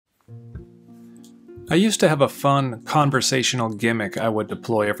I used to have a fun, conversational gimmick I would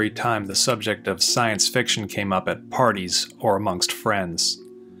deploy every time the subject of science fiction came up at parties or amongst friends.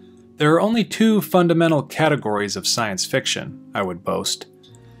 There are only two fundamental categories of science fiction, I would boast.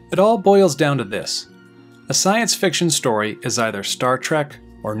 It all boils down to this. A science fiction story is either Star Trek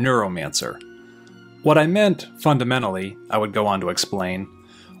or Neuromancer. What I meant, fundamentally, I would go on to explain,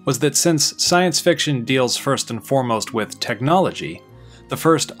 was that since science fiction deals first and foremost with technology, the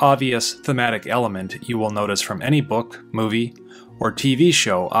first obvious thematic element you will notice from any book, movie, or TV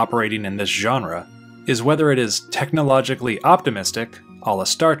show operating in this genre is whether it is technologically optimistic, a la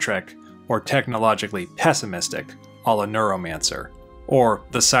Star Trek, or technologically pessimistic, a la Neuromancer, or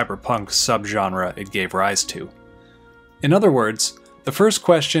the cyberpunk subgenre it gave rise to. In other words, the first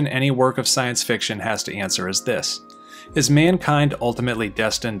question any work of science fiction has to answer is this: is mankind ultimately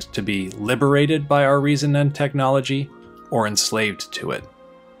destined to be liberated by our reason and technology, or enslaved to it?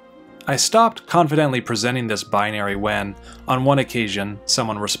 I stopped confidently presenting this binary when, on one occasion,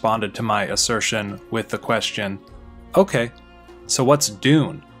 someone responded to my assertion with the question, "Okay, so what's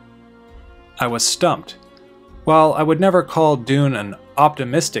Dune?" I was stumped. While I would never call Dune an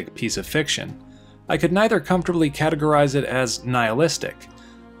optimistic piece of fiction, I could neither comfortably categorize it as nihilistic.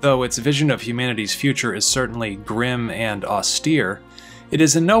 Though its vision of humanity's future is certainly grim and austere, it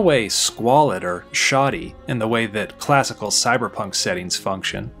is in no way squalid or shoddy in the way that classical cyberpunk settings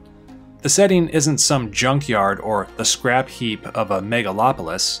function. The setting isn't some junkyard or the scrap heap of a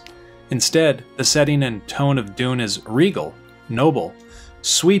megalopolis. Instead, the setting and tone of Dune is regal, noble,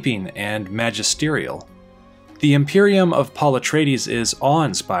 sweeping, and magisterial. The Imperium of Paul Atreides is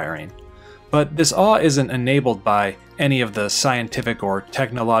awe-inspiring, but this awe isn't enabled by any of the scientific or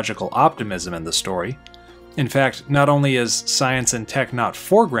technological optimism in the story. In fact, not only is science and tech not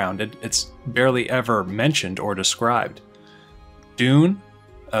foregrounded, it's barely ever mentioned or described. Dune?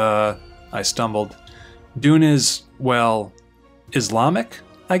 I stumbled. Dune is, well, Islamic,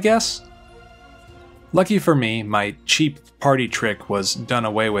 I guess? Lucky for me, my cheap party trick was done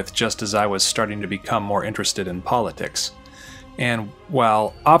away with just as I was starting to become more interested in politics. And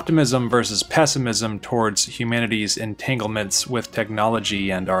while optimism versus pessimism towards humanity's entanglements with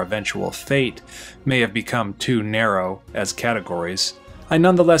technology and our eventual fate may have become too narrow as categories, I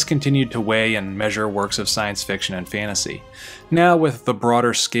nonetheless continued to weigh and measure works of science fiction and fantasy, now with the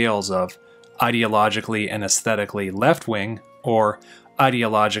broader scales of ideologically and aesthetically left-wing or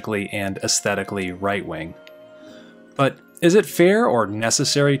ideologically and aesthetically right-wing. But is it fair or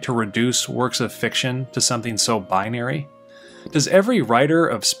necessary to reduce works of fiction to something so binary? Does every writer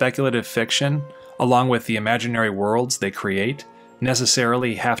of speculative fiction, along with the imaginary worlds they create,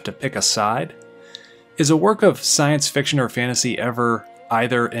 necessarily have to pick a side? Is a work of science fiction or fantasy ever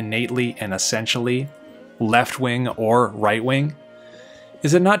either innately and essentially left-wing or right-wing?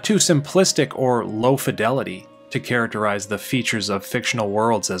 Is it not too simplistic or low fidelity to characterize the features of fictional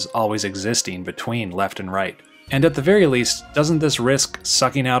worlds as always existing between left and right? And at the very least, doesn't this risk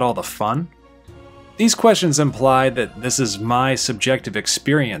sucking out all the fun? These questions imply that this is my subjective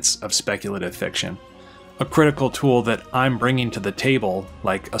experience of speculative fiction, a critical tool that I'm bringing to the table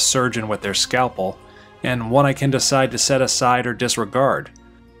like a surgeon with their scalpel, and one I can decide to set aside or disregard,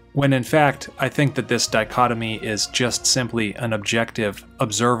 when in fact I think that this dichotomy is just simply an objective,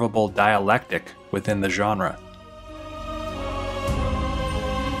 observable dialectic within the genre.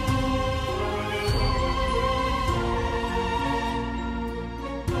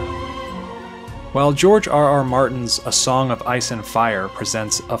 While George R.R. Martin's A Song of Ice and Fire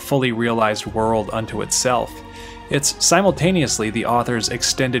presents a fully realized world unto itself, it's simultaneously the author's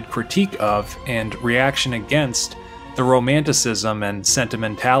extended critique of and reaction against the romanticism and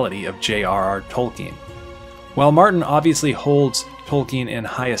sentimentality of J.R.R. Tolkien. While Martin obviously holds Tolkien in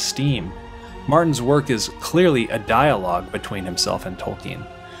high esteem, Martin's work is clearly a dialogue between himself and Tolkien,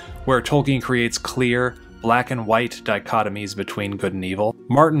 where Tolkien creates clear, black and white dichotomies between good and evil.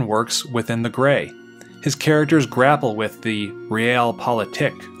 Martin works within the gray. His characters grapple with the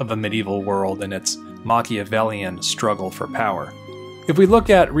realpolitik of a medieval world and its Machiavellian struggle for power. If we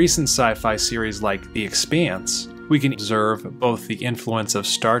look at recent sci-fi series like The Expanse, we can observe both the influence of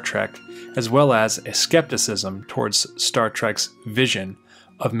Star Trek as well as a skepticism towards Star Trek's vision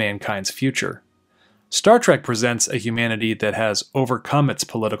of mankind's future. Star Trek presents a humanity that has overcome its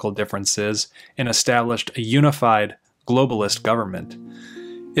political differences and established a unified, globalist government.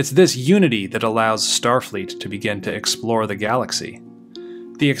 It's this unity that allows Starfleet to begin to explore the galaxy.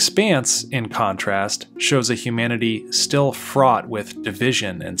 The Expanse, in contrast, shows a humanity still fraught with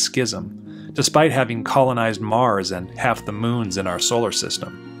division and schism, despite having colonized Mars and half the moons in our solar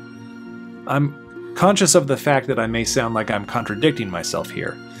system. I'm conscious of the fact that I may sound like I'm contradicting myself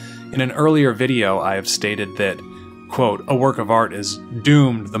here. In an earlier video, I have stated that, quote, a work of art is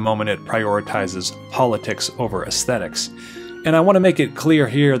doomed the moment it prioritizes politics over aesthetics. And I want to make it clear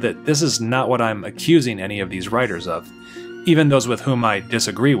here that this is not what I'm accusing any of these writers of, even those with whom I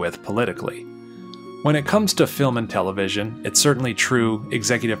disagree with politically. When it comes to film and television, it's certainly true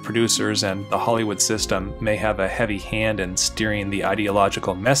executive producers and the Hollywood system may have a heavy hand in steering the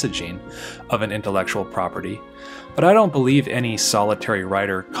ideological messaging of an intellectual property, but I don't believe any solitary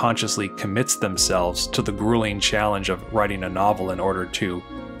writer consciously commits themselves to the grueling challenge of writing a novel in order to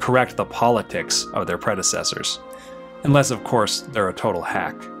correct the politics of their predecessors. Unless, of course, they're a total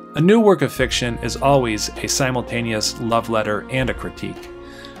hack. A new work of fiction is always a simultaneous love letter and a critique,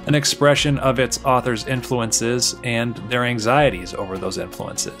 an expression of its author's influences and their anxieties over those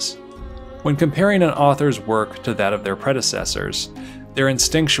influences. When comparing an author's work to that of their predecessors, their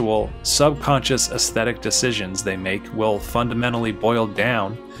instinctual, subconscious aesthetic decisions they make will fundamentally boil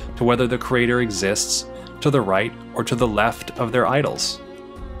down to whether the creator exists to the right or to the left of their idols.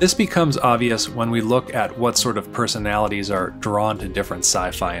 This becomes obvious when we look at what sort of personalities are drawn to different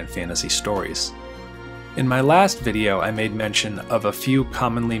sci-fi and fantasy stories. In my last video, I made mention of a few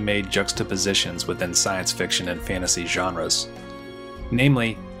commonly made juxtapositions within science fiction and fantasy genres.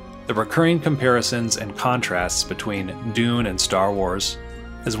 Namely, the recurring comparisons and contrasts between Dune and Star Wars,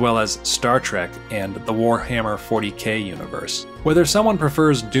 as well as Star Trek and the Warhammer 40k universe. Whether someone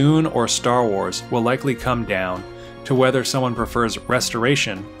prefers Dune or Star Wars will likely come down to whether someone prefers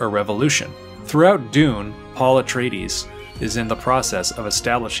restoration or revolution. Throughout Dune, Paul Atreides is in the process of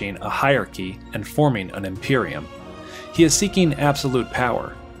establishing a hierarchy and forming an imperium. He is seeking absolute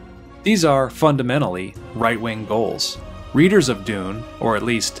power. These are fundamentally right-wing goals. Readers of Dune, or at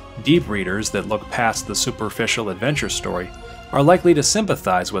least deep readers that look past the superficial adventure story, are likely to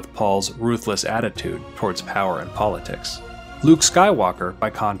sympathize with Paul's ruthless attitude towards power and politics. Luke Skywalker, by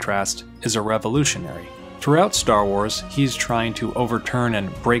contrast, is a revolutionary. Throughout Star Wars, he's trying to overturn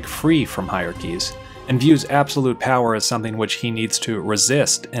and break free from hierarchies, and views absolute power as something which he needs to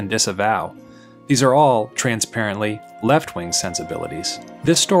resist and disavow. These are all, transparently, left-wing sensibilities.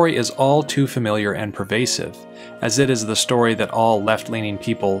 This story is all too familiar and pervasive, as it is the story that all left-leaning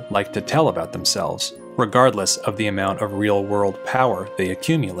people like to tell about themselves, regardless of the amount of real-world power they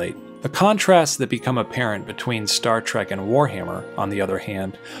accumulate. The contrasts that become apparent between Star Trek and Warhammer, on the other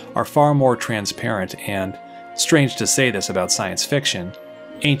hand, are far more transparent and, strange to say this about science fiction,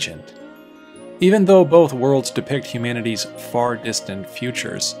 ancient. Even though both worlds depict humanity's far distant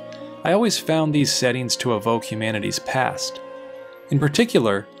futures, I always found these settings to evoke humanity's past. In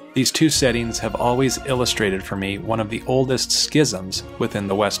particular, these two settings have always illustrated for me one of the oldest schisms within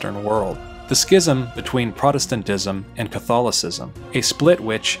the Western world. The schism between Protestantism and Catholicism, a split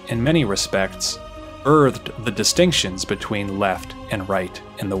which, in many respects, birthed the distinctions between left and right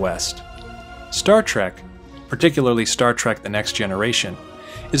in the West. Star Trek, particularly Star Trek: The Next Generation,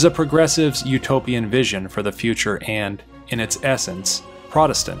 is a progressive's utopian vision for the future and, in its essence,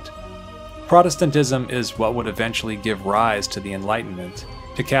 Protestant. Protestantism is what would eventually give rise to the Enlightenment,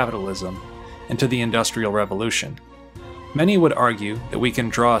 to capitalism, and to the Industrial Revolution. Many would argue that we can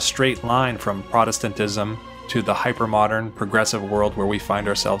draw a straight line from Protestantism to the hypermodern, progressive world where we find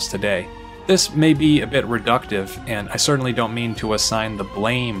ourselves today. This may be a bit reductive, and I certainly don't mean to assign the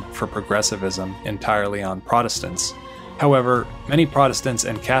blame for progressivism entirely on Protestants. However, many Protestants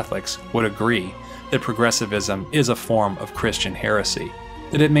and Catholics would agree that progressivism is a form of Christian heresy,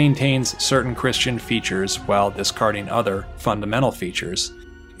 that it maintains certain Christian features while discarding other fundamental features.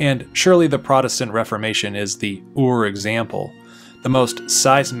 And surely the Protestant Reformation is the example, the most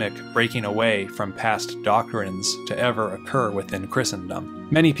seismic breaking away from past doctrines to ever occur within Christendom.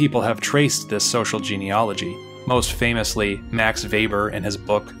 Many people have traced this social genealogy, most famously Max Weber in his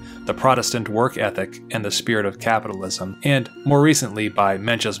book The Protestant Work Ethic and the Spirit of Capitalism, and more recently by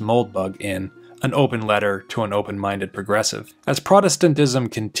Mencius Moldbug in An Open Letter to an Open-Minded Progressive. As Protestantism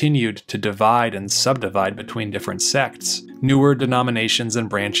continued to divide and subdivide between different sects, newer denominations and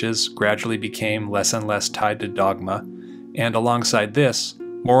branches gradually became less and less tied to dogma, and alongside this,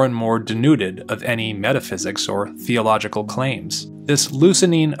 more and more denuded of any metaphysics or theological claims. This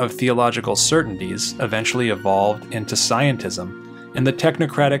loosening of theological certainties eventually evolved into scientism and the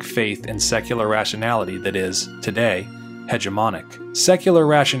technocratic faith in secular rationality that is, today, hegemonic. Secular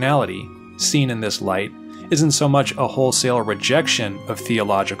rationality, seen in this light, isn't so much a wholesale rejection of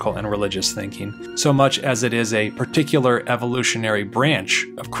theological and religious thinking, so much as it is a particular evolutionary branch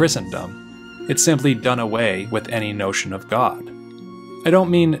of Christendom. It's simply done away with any notion of God. I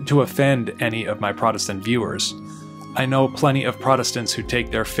don't mean to offend any of my Protestant viewers. I know plenty of Protestants who take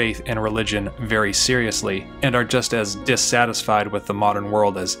their faith and religion very seriously and are just as dissatisfied with the modern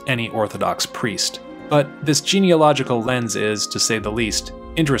world as any Orthodox priest. But this genealogical lens is, to say the least,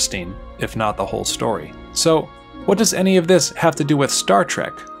 interesting, if not the whole story. So, what does any of this have to do with Star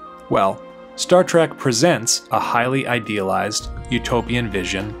Trek? Well, Star Trek presents a highly idealized, utopian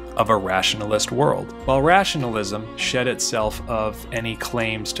vision of a rationalist world. While rationalism shed itself of any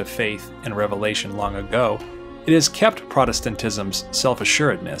claims to faith and revelation long ago, it has kept Protestantism's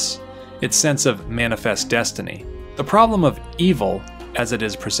self-assuredness, its sense of manifest destiny. The problem of evil, as it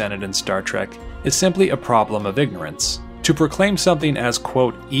is presented in Star Trek, is simply a problem of ignorance. To proclaim something as,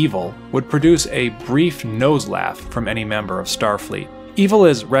 quote, evil would produce a brief nose laugh from any member of Starfleet. Evil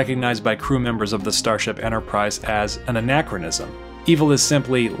is recognized by crew members of the Starship Enterprise as an anachronism. Evil is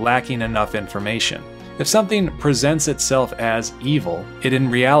simply lacking enough information. If something presents itself as evil, it in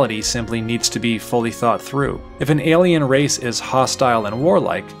reality simply needs to be fully thought through. If an alien race is hostile and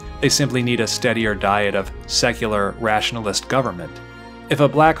warlike, they simply need a steadier diet of secular, rationalist government. If a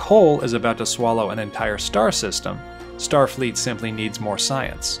black hole is about to swallow an entire star system, Starfleet simply needs more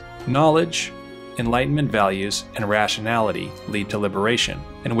science. Knowledge, Enlightenment values, and rationality lead to liberation,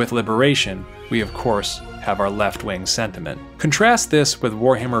 and with liberation, we of course have our left-wing sentiment. Contrast this with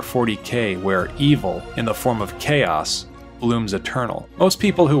Warhammer 40k, where evil, in the form of chaos, blooms eternal. Most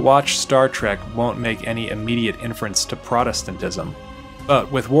people who watch Star Trek won't make any immediate inference to Protestantism,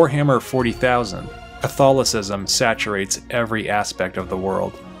 but with Warhammer 40,000, Catholicism saturates every aspect of the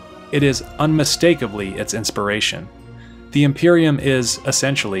world. It is unmistakably its inspiration. The Imperium is,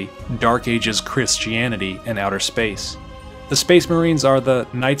 essentially, Dark Ages Christianity in outer space. The Space Marines are the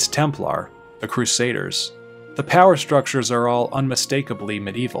Knights Templar, the Crusaders. The power structures are all unmistakably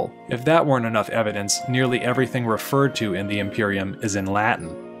medieval. If that weren't enough evidence, nearly everything referred to in the Imperium is in Latin.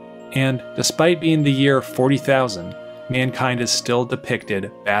 And, despite being the year 40,000, mankind is still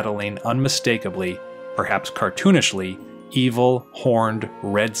depicted battling unmistakably, perhaps cartoonishly, evil, horned,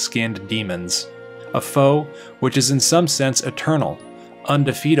 red-skinned demons. A foe which is in some sense eternal,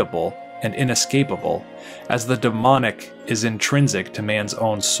 undefeatable, and inescapable, as the demonic is intrinsic to man's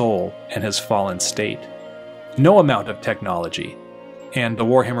own soul and his fallen state. No amount of technology, and the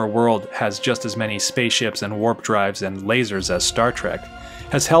Warhammer world has just as many spaceships and warp drives and lasers as Star Trek,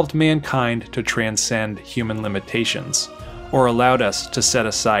 has helped mankind to transcend human limitations, or allowed us to set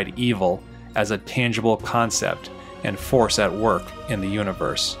aside evil as a tangible concept and force at work in the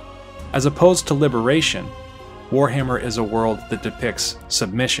universe. As opposed to liberation, Warhammer is a world that depicts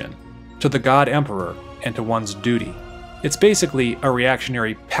submission to the God Emperor and to one's duty. It's basically a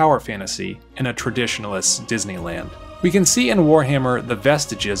reactionary power fantasy in a traditionalist Disneyland. We can see in Warhammer the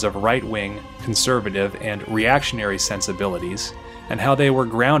vestiges of right-wing, conservative, and reactionary sensibilities, and how they were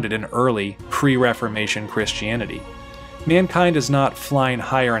grounded in early, pre-Reformation Christianity. Mankind is not flying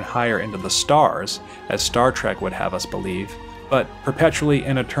higher and higher into the stars, as Star Trek would have us believe, but perpetually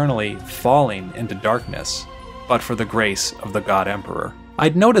and eternally falling into darkness, but for the grace of the God Emperor.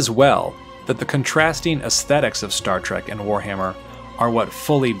 I'd note as well that the contrasting aesthetics of Star Trek and Warhammer are what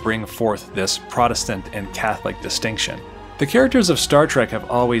fully bring forth this Protestant and Catholic distinction. The characters of Star Trek have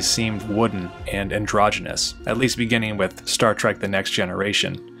always seemed wooden and androgynous, at least beginning with Star Trek The Next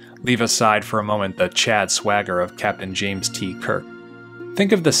Generation. Leave aside for a moment the Chad swagger of Captain James T. Kirk.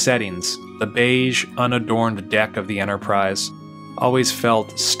 Think of the settings. The beige, unadorned deck of the Enterprise always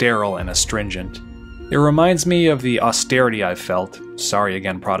felt sterile and astringent. It reminds me of the austerity I felt, sorry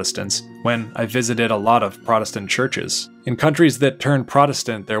again Protestants, when I visited a lot of Protestant churches. In countries that turned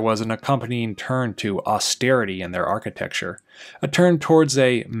Protestant, there was an accompanying turn to austerity in their architecture, a turn towards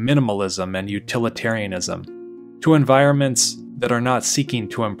a minimalism and utilitarianism, to environments that are not seeking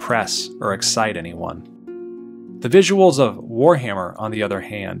to impress or excite anyone. The visuals of Warhammer, on the other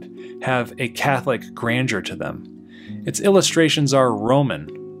hand, have a Catholic grandeur to them. Its illustrations are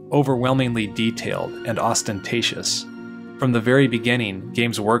Roman, overwhelmingly detailed and ostentatious. From the very beginning,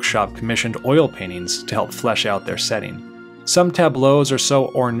 Games Workshop commissioned oil paintings to help flesh out their setting. Some tableaus are so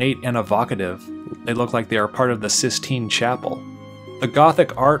ornate and evocative, they look like they are part of the Sistine Chapel. The Gothic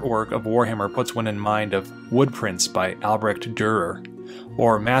artwork of Warhammer puts one in mind of wood prints by Albrecht Dürer,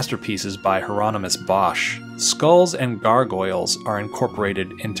 or masterpieces by Hieronymus Bosch. Skulls and gargoyles are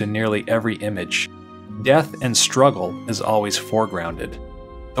incorporated into nearly every image. Death and struggle is always foregrounded.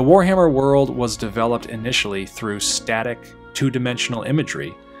 The Warhammer world was developed initially through static, two-dimensional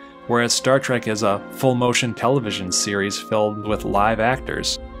imagery, whereas Star Trek is a full-motion television series filled with live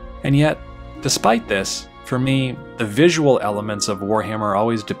actors. And yet, despite this, for me, the visual elements of Warhammer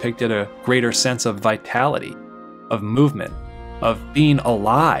always depicted a greater sense of vitality, of movement, of being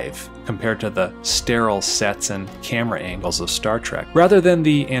alive compared to the sterile sets and camera angles of Star Trek. Rather than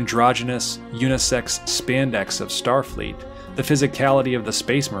the androgynous, unisex spandex of Starfleet, the physicality of the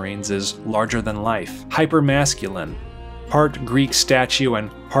Space Marines is larger than life, hyper-masculine, part Greek statue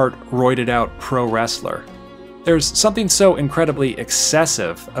and part roided-out pro wrestler. There's something so incredibly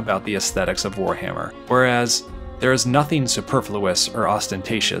excessive about the aesthetics of Warhammer, whereas there is nothing superfluous or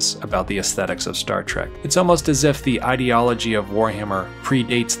ostentatious about the aesthetics of Star Trek. It's almost as if the ideology of Warhammer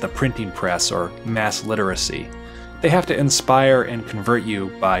predates the printing press or mass literacy. They have to inspire and convert you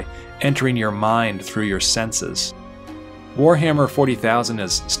by entering your mind through your senses. Warhammer 40,000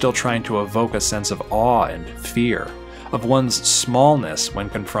 is still trying to evoke a sense of awe and fear, of one's smallness when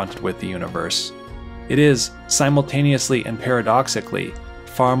confronted with the universe. It is, simultaneously and paradoxically,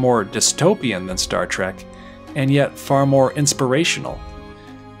 far more dystopian than Star Trek, and yet far more inspirational.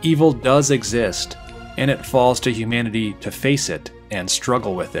 Evil does exist, and it falls to humanity to face it and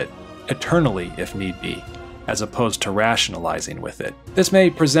struggle with it, eternally if need be, as opposed to rationalizing with it. This may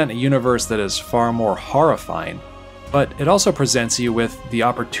present a universe that is far more horrifying, but it also presents you with the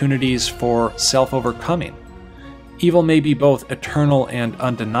opportunities for self-overcoming. Evil may be both eternal and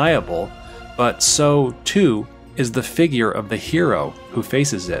undeniable, but so, too, is the figure of the hero who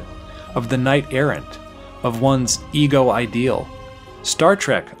faces it, of the knight-errant, of one's ego ideal. Star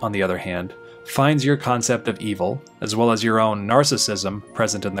Trek, on the other hand, finds your concept of evil, as well as your own narcissism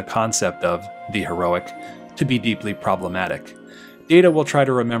present in the concept of the heroic, to be deeply problematic. Data will try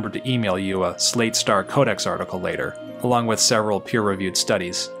to remember to email you a Slate Star Codex article later, along with several peer-reviewed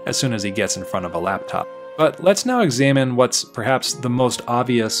studies, as soon as he gets in front of a laptop. But let's now examine what's perhaps the most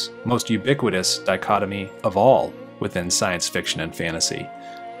obvious, most ubiquitous dichotomy of all within science fiction and fantasy: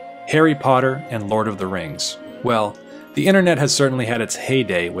 Harry Potter and Lord of the Rings. Well, the internet has certainly had its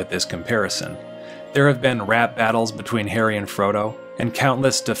heyday with this comparison. There have been rap battles between Harry and Frodo, and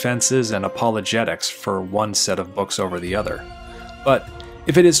countless defenses and apologetics for one set of books over the other. But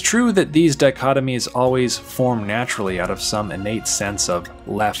if it is true that these dichotomies always form naturally out of some innate sense of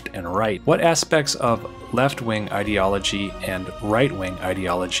left and right, what aspects of left-wing ideology and right-wing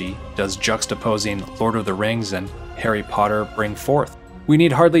ideology does juxtaposing Lord of the Rings and Harry Potter bring forth? We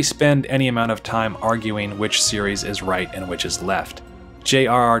need hardly spend any amount of time arguing which series is right and which is left.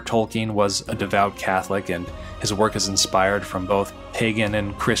 J.R.R. Tolkien was a devout Catholic, and his work is inspired from both pagan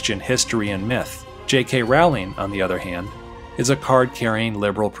and Christian history and myth. J.K. Rowling, on the other hand, is a card-carrying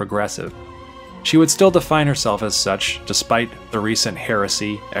liberal progressive. She would still define herself as such, despite the recent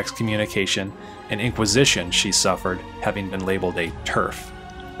heresy, excommunication, and inquisition she suffered, having been labeled a TERF,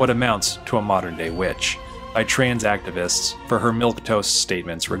 what amounts to a modern-day witch, by trans activists for her milquetoast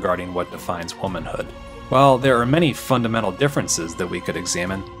statements regarding what defines womanhood. While there are many fundamental differences that we could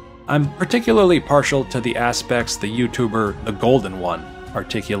examine, I'm particularly partial to the aspects the YouTuber The Golden One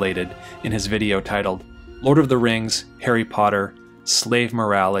articulated in his video titled Lord of the Rings, Harry Potter, Slave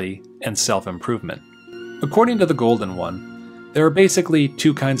Morality, and Self-Improvement. According to The Golden One, there are basically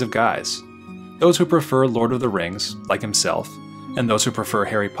two kinds of guys: those who prefer Lord of the Rings, like himself, and those who prefer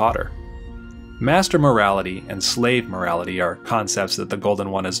Harry Potter. Master morality and slave morality are concepts that the Golden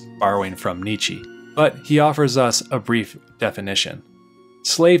One is borrowing from Nietzsche, but he offers us a brief definition.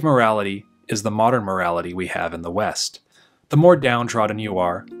 Slave morality is the modern morality we have in the West. The more downtrodden you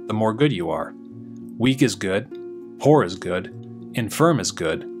are, the more good you are. Weak is good, poor is good, infirm is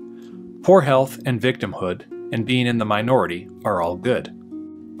good. Poor health and victimhood and being in the minority are all good.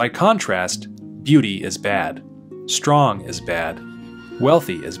 By contrast, beauty is bad, strong is bad,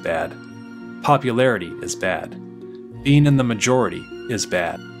 wealthy is bad, popularity is bad, being in the majority is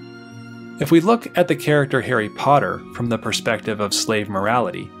bad. If we look at the character Harry Potter from the perspective of slave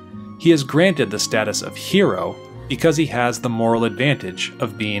morality, he is granted the status of hero because he has the moral advantage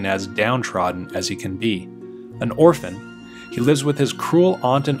of being as downtrodden as he can be. An orphan, he lives with his cruel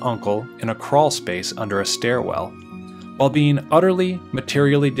aunt and uncle in a crawl space under a stairwell. While being utterly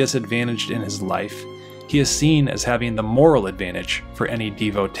materially disadvantaged in his life, he is seen as having the moral advantage for any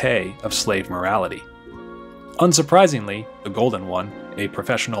devotee of slave morality. Unsurprisingly, the Golden One, a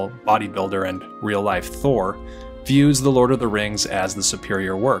professional bodybuilder and real-life Thor, views The Lord of the Rings as the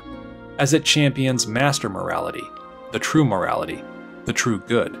superior work, as it champions master morality, the true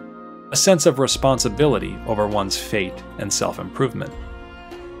good, a sense of responsibility over one's fate and self-improvement.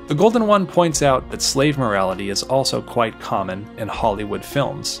 The Golden One points out that slave morality is also quite common in Hollywood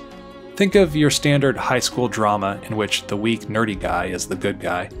films. Think of your standard high school drama in which the weak, nerdy guy is the good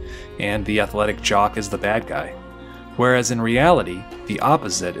guy, and the athletic jock is the bad guy. Whereas in reality, the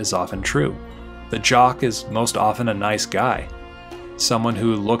opposite is often true. The jock is most often a nice guy, someone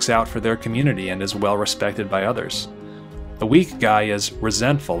who looks out for their community and is well respected by others. The weak guy is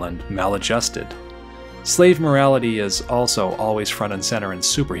resentful and maladjusted. Slave morality is also always front and center in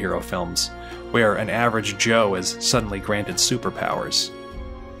superhero films, where an average Joe is suddenly granted superpowers.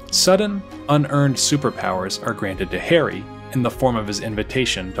 Sudden, unearned superpowers are granted to Harry in the form of his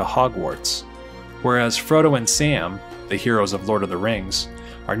invitation to Hogwarts, whereas Frodo and Sam, the heroes of Lord of the Rings,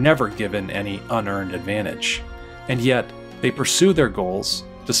 are never given any unearned advantage, and yet they pursue their goals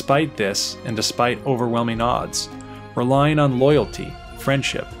despite this and despite overwhelming odds, relying on loyalty,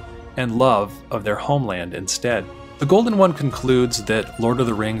 friendship, and love of their homeland instead. The Golden One concludes that Lord of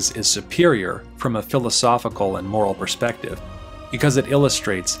the Rings is superior from a philosophical and moral perspective, because it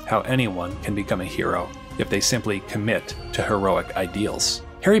illustrates how anyone can become a hero if they simply commit to heroic ideals.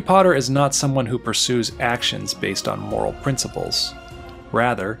 Harry Potter is not someone who pursues actions based on moral principles.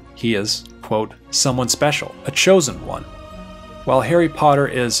 Rather, he is, quote, someone special, a chosen one. While Harry Potter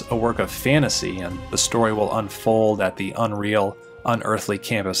is a work of fantasy and the story will unfold at the unreal, unearthly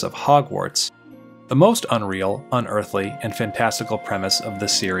campus of Hogwarts, the most unreal, unearthly, and fantastical premise of the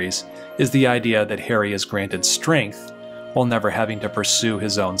series is the idea that Harry is granted strength while never having to pursue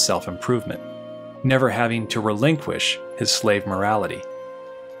his own self-improvement, never having to relinquish his slave morality.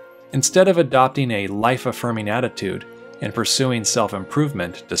 Instead of adopting a life-affirming attitude and pursuing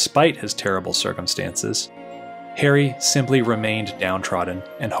self-improvement despite his terrible circumstances, Harry simply remained downtrodden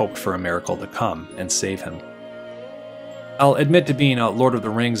and hoped for a miracle to come and save him. I'll admit to being a Lord of the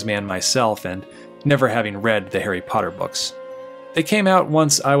Rings man myself and never having read the Harry Potter books. They came out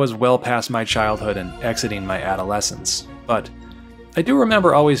once I was well past my childhood and exiting my adolescence, but I do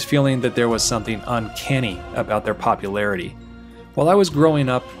remember always feeling that there was something uncanny about their popularity. While I was growing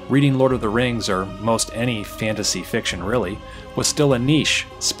up, reading Lord of the Rings, or most any fantasy fiction really, was still a niche,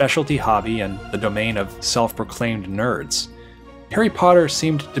 specialty hobby and the domain of self-proclaimed nerds. Harry Potter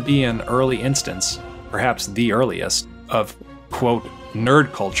seemed to be an early instance, perhaps the earliest, of, quote,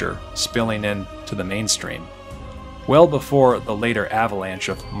 nerd culture spilling into the mainstream, well before the later avalanche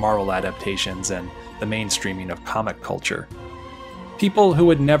of Marvel adaptations and the mainstreaming of comic culture. People who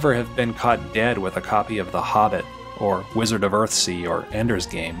would never have been caught dead with a copy of The Hobbit, or Wizard of Earthsea, or Ender's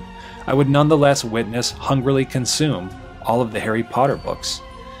Game, I would nonetheless witness hungrily consume all of the Harry Potter books.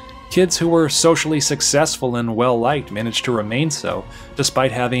 Kids who were socially successful and well-liked managed to remain so,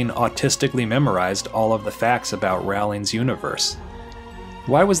 despite having autistically memorized all of the facts about Rowling's universe.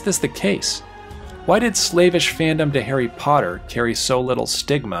 Why was this the case? Why did slavish fandom to Harry Potter carry so little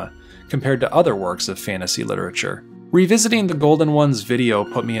stigma compared to other works of fantasy literature? Revisiting the Golden One's video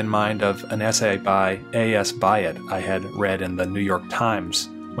put me in mind of an essay by A.S. Byatt I had read in the New York Times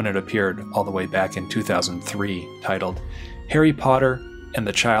when it appeared all the way back in 2003, titled Harry Potter and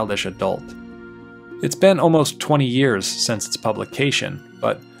the Childish Adult. It's been almost 20 years since its publication,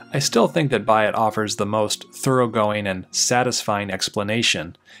 but I still think that Byatt offers the most thoroughgoing and satisfying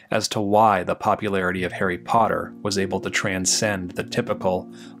explanation as to why the popularity of Harry Potter was able to transcend the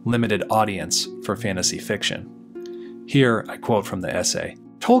typical, limited audience for fantasy fiction. Here, I quote from the essay.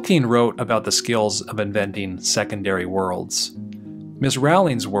 Tolkien wrote about the skills of inventing secondary worlds. Ms.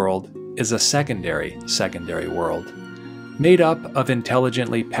 Rowling's world is a secondary world, made up of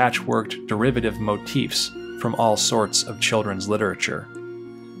intelligently patchworked derivative motifs from all sorts of children's literature.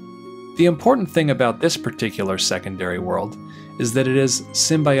 The important thing about this particular secondary world is that it is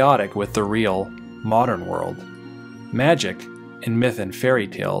symbiotic with the real, modern world. Magic, in myth and fairy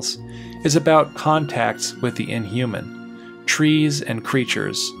tales, is about contacts with the inhuman, trees and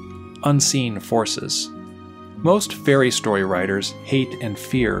creatures, unseen forces. Most fairy story writers hate and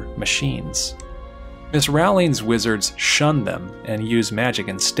fear machines. Miss Rowling's wizards shun them and use magic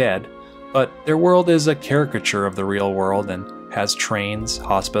instead, but their world is a caricature of the real world and has trains,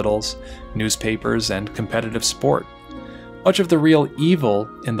 hospitals, newspapers, and competitive sport. Much of the real evil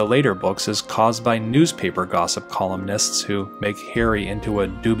in the later books is caused by newspaper gossip columnists who make Harry into a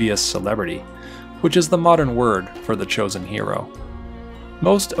dubious celebrity, which is the modern word for the chosen hero.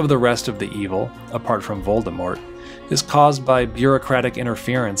 Most of the rest of the evil, apart from Voldemort, is caused by bureaucratic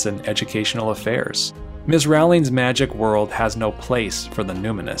interference in educational affairs. Ms. Rowling's magic world has no place for the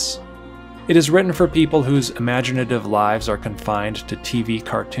numinous. It is written for people whose imaginative lives are confined to TV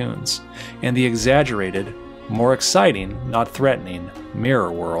cartoons, and the exaggerated, more exciting, not threatening,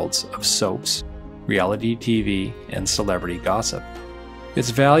 mirror worlds of soaps, reality TV, and celebrity gossip.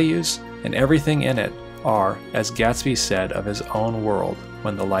 Its values and everything in it are, as Gatsby said of his own world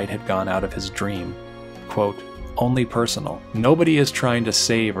when the light had gone out of his dream, quote, only personal. Nobody is trying to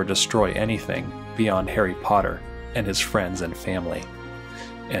save or destroy anything beyond Harry Potter and his friends and family,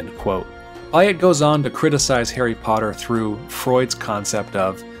 end quote. Byatt goes on to criticize Harry Potter through Freud's concept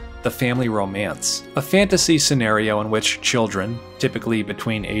of the family romance, a fantasy scenario in which children, typically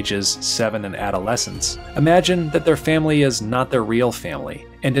between ages 7 and adolescence, imagine that their family is not their real family,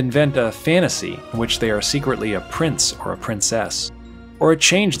 and invent a fantasy in which they are secretly a prince or a princess, or a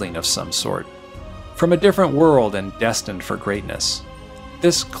changeling of some sort, from a different world and destined for greatness.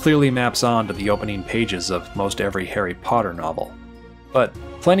 This clearly maps on to the opening pages of most every Harry Potter novel. But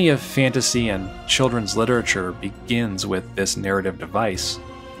plenty of fantasy and children's literature begins with this narrative device,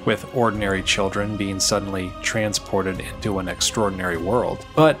 with ordinary children being suddenly transported into an extraordinary world.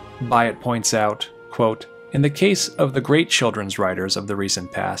 But Byatt points out, quote, "In the case of the great children's writers of the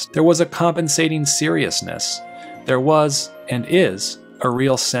recent past, there was a compensating seriousness. There was, and is, a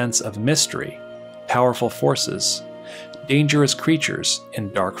real sense of mystery, powerful forces, dangerous creatures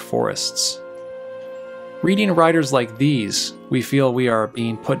in dark forests." Reading writers like these, we feel we are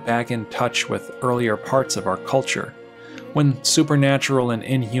being put back in touch with earlier parts of our culture, when supernatural and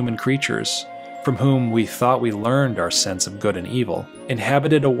inhuman creatures, from whom we thought we learned our sense of good and evil,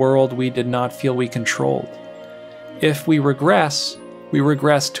 inhabited a world we did not feel we controlled. If we regress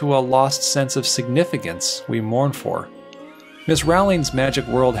to a lost sense of significance we mourn for. Miss Rowling's magic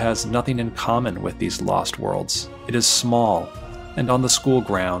world has nothing in common with these lost worlds. It is small, and on the school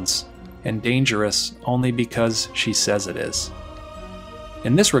grounds, and dangerous only because she says it is.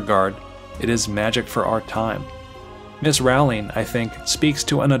 In this regard, it is magic for our time. Miss Rowling, I think, speaks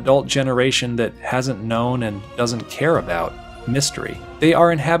to an adult generation that hasn't known and doesn't care about mystery. They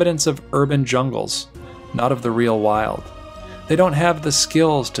are inhabitants of urban jungles, not of the real wild. They don't have the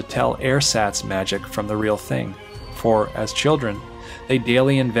skills to tell ersatz magic from the real thing, for as children, they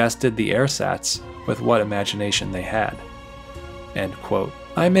daily invested the ersatz with what imagination they had. End quote.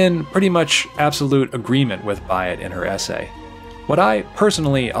 I'm in pretty much absolute agreement with Byatt in her essay. What I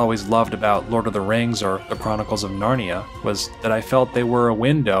personally always loved about Lord of the Rings or the Chronicles of Narnia was that I felt they were a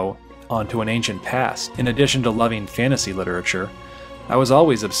window onto an ancient past. In addition to loving fantasy literature, I was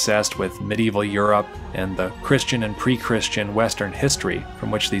always obsessed with medieval Europe and the Christian and pre-Christian Western history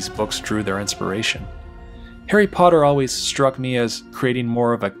from which these books drew their inspiration. Harry Potter always struck me as creating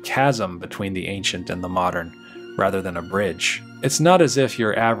more of a chasm between the ancient and the modern, rather than a bridge. It's not as if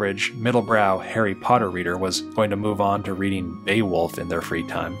your average middlebrow Harry Potter reader was going to move on to reading Beowulf in their free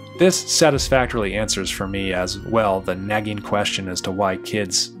time. This satisfactorily answers for me as well the nagging question as to why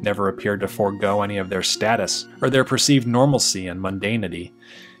kids never appeared to forego any of their status or their perceived normalcy and mundanity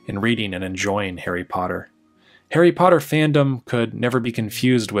in reading and enjoying Harry Potter. Harry Potter fandom could never be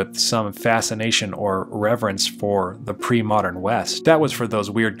confused with some fascination or reverence for the pre-modern West. That was for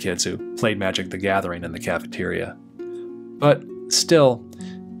those weird kids who played Magic the Gathering in the cafeteria. But still,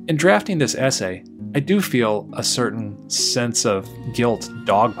 in drafting this essay, I do feel a certain sense of guilt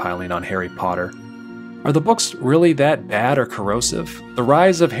dogpiling on Harry Potter. Are the books really that bad or corrosive? The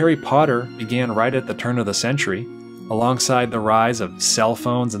rise of Harry Potter began right at the turn of the century, alongside the rise of cell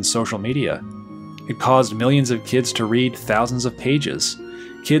phones and social media. It caused millions of kids to read thousands of pages,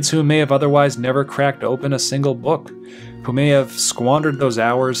 kids who may have otherwise never cracked open a single book, who may have squandered those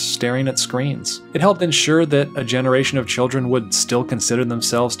hours staring at screens. It helped ensure that a generation of children would still consider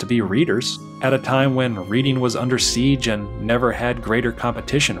themselves to be readers, at a time when reading was under siege and never had greater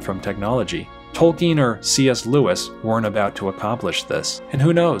competition from technology. Tolkien or C.S. Lewis weren't about to accomplish this, and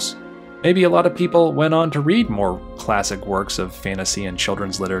who knows? Maybe a lot of people went on to read more classic works of fantasy and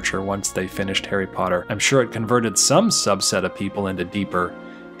children's literature once they finished Harry Potter. I'm sure it converted some subset of people into deeper,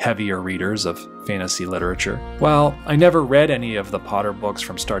 heavier readers of fantasy literature. While I never read any of the Potter books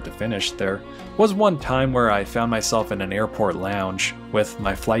from start to finish, there was one time where I found myself in an airport lounge with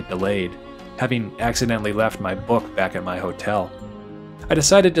my flight delayed, having accidentally left my book back at my hotel. I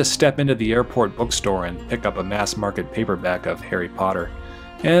decided to step into the airport bookstore and pick up a mass-market paperback of Harry Potter.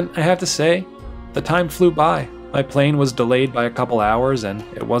 And I have to say, the time flew by. My plane was delayed by a couple hours, and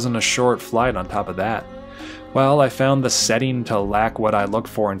it wasn't a short flight on top of that. While I found the setting to lack what I looked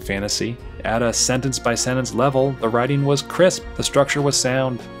for in fantasy, at a sentence-by-sentence level, the writing was crisp, the structure was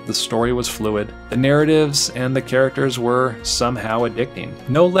sound, the story was fluid, the narratives and the characters were somehow addicting.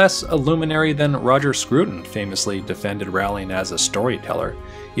 No less a luminary than Roger Scruton famously defended Rowling as a storyteller,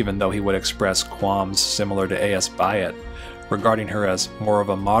 even though he would express qualms similar to A.S. Byatt, regarding her as more of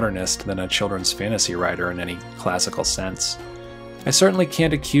a modernist than a children's fantasy writer in any classical sense. I certainly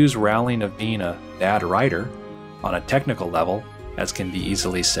can't accuse Rowling of being a bad writer, on a technical level, as can be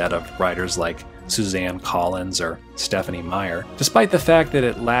easily said of writers like Suzanne Collins or Stephenie Meyer. Despite the fact that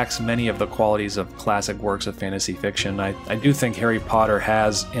it lacks many of the qualities of classic works of fantasy fiction, I do think Harry Potter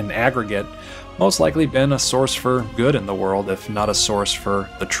has, in aggregate, most likely been a source for good in the world, if not a source for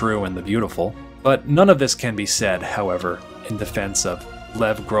the true and the beautiful. But none of this can be said, however, in defense of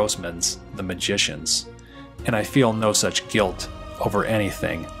Lev Grossman's The Magicians, and I feel no such guilt over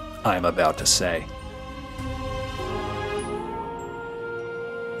anything I'm about to say.